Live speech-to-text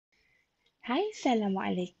Hai,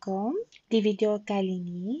 Assalamualaikum. Di video kali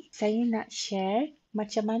ini, saya nak share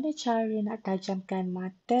macam mana cara nak tajamkan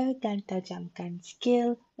mata dan tajamkan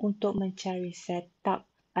skill untuk mencari setup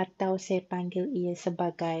atau saya panggil ia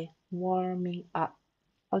sebagai warming up.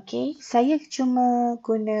 Okey, saya cuma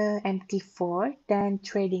guna MT4 dan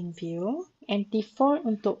TradingView. MT4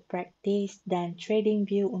 untuk practice dan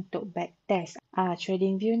TradingView untuk backtest.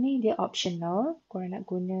 TradingView ni dia optional. Korang nak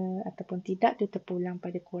guna ataupun tidak tu terpulang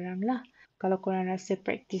pada korang lah. Kalau korang rasa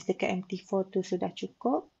practice dekat MT4 tu sudah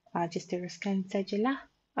cukup, just teruskan sajalah.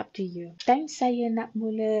 Up to you. Time saya nak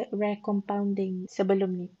mula rare compounding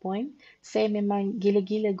sebelum ni pun, saya memang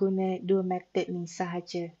gila-gila guna dua method ni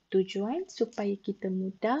sahaja. Tujuan supaya kita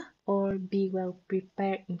mudah or be well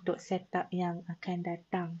prepared untuk setup yang akan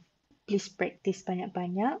datang. Please practice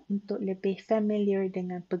banyak-banyak untuk lebih familiar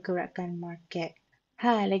dengan pergerakan market.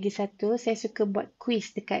 Lagi satu, saya suka buat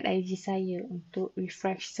quiz dekat IG saya untuk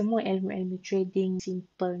refresh semua ilmu-ilmu trading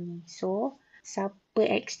simple ni. So, siapa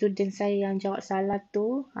ex-student saya yang jawab salah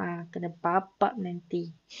tu, kena babak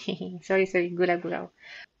nanti. sorry, gurau-gurau.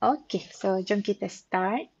 Okay, so jom kita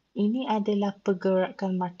start. Ini adalah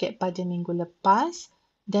pergerakan market pada minggu lepas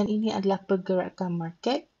dan ini adalah pergerakan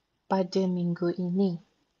market pada minggu ini.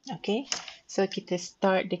 Okay, so kita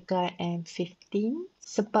start dekat M15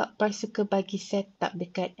 sebab price suka bagi setup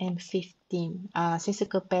dekat M15. Saya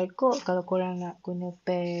suka pair kot. Kalau korang nak guna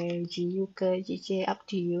pair GU ke GJ, up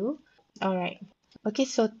to you. Alright. Okay,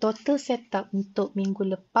 so total setup untuk minggu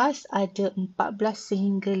lepas ada 14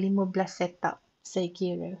 sehingga 15 setup saya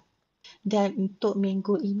kira. Dan untuk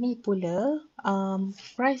minggu ini pula,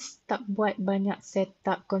 price tak buat banyak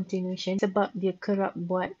setup continuation sebab dia kerap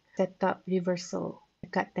buat setup reversal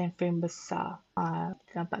dekat time frame besar.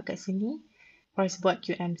 Kita nampak kat sini, price buat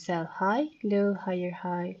QM sell high, low, higher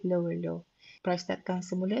high, lower low. Price datang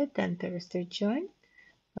semula dan terus terjun.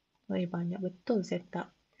 Banyak betul setup.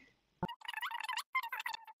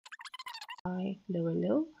 High, lower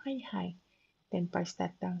low, high high. Dan price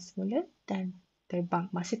datang semula dan terbang.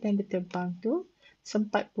 Masa time dia terbang tu,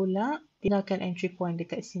 sempat pula tinggalkan entry point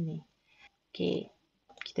dekat sini. Okay,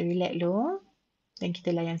 kita relax dulu dan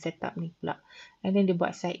kita layan setup ni pula. And then dia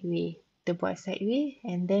buat sideway. Dia buat sideway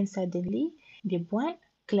and then suddenly dia buat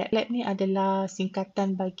clap. Clap ni adalah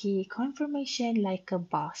singkatan bagi confirmation like a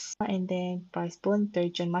boss. And then price pun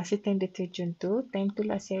terjun. Masa time dia terjun tu, time tu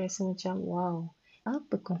lah saya rasa macam wow.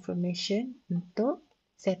 Apa confirmation untuk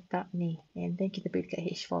setup ni. And then kita pergi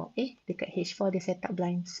dekat H4. Dekat H4 dia setup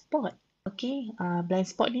blind spot. Okay, blind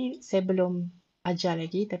spot ni saya belum ajar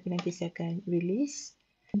lagi tapi nanti saya akan release.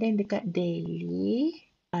 And then dekat daily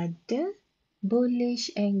ada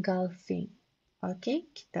bullish engulfing. Okay,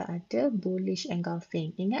 kita ada bullish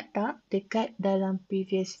engulfing. Ingat tak dekat dalam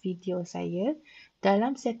previous video saya,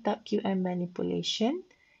 dalam setup QM manipulation,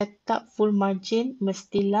 setup full margin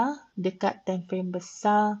mestilah dekat time frame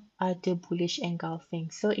besar ada bullish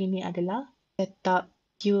engulfing. So ini adalah setup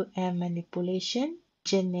QM manipulation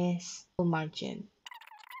jenis full margin.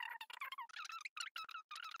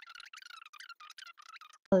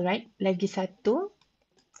 Alright, lagi satu.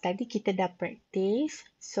 Tadi kita dah practice.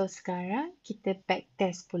 So sekarang kita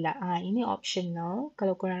backtest pula. Ini optional.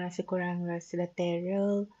 Kalau korang rasa dah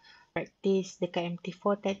terrell practice dekat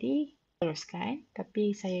MT4 tadi, teruskan.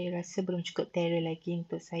 Tapi saya rasa belum cukup terrell lagi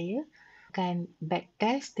untuk saya. Akan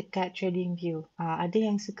backtest dekat TradingView. Ada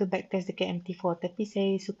yang suka backtest dekat MT4 tapi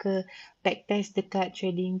saya suka backtest dekat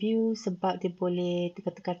TradingView sebab dia boleh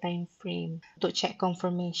tukar-tukar time frame untuk check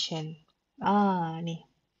confirmation. Ni.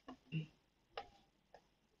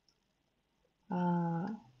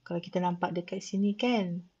 Kalau kita nampak dekat sini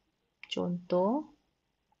kan, contoh,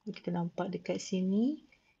 kalau kita nampak dekat sini,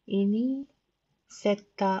 ini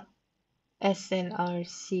setup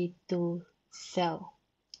SNRC to sell.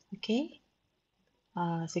 Okay.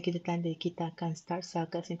 So kita tanda kita akan start sell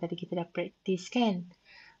kat sini. Tadi kita dah practice kan.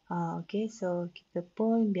 Okay, so kita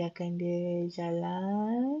pun biarkan dia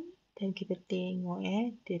jalan dan kita tengok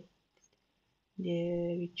dia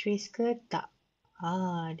retrace ke tak.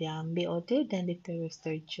 Dia ambil order dan dia terus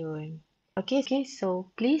terjun. Okay,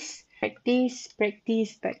 so please practice,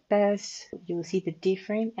 backtest. You will see the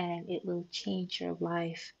difference and it will change your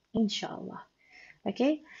life, insyaAllah.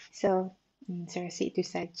 Okay, so saya rasa itu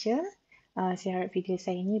saja. Saya harap video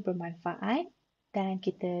saya ini bermanfaat dan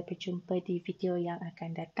kita berjumpa di video yang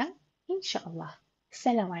akan datang, insyaAllah.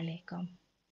 Assalamualaikum.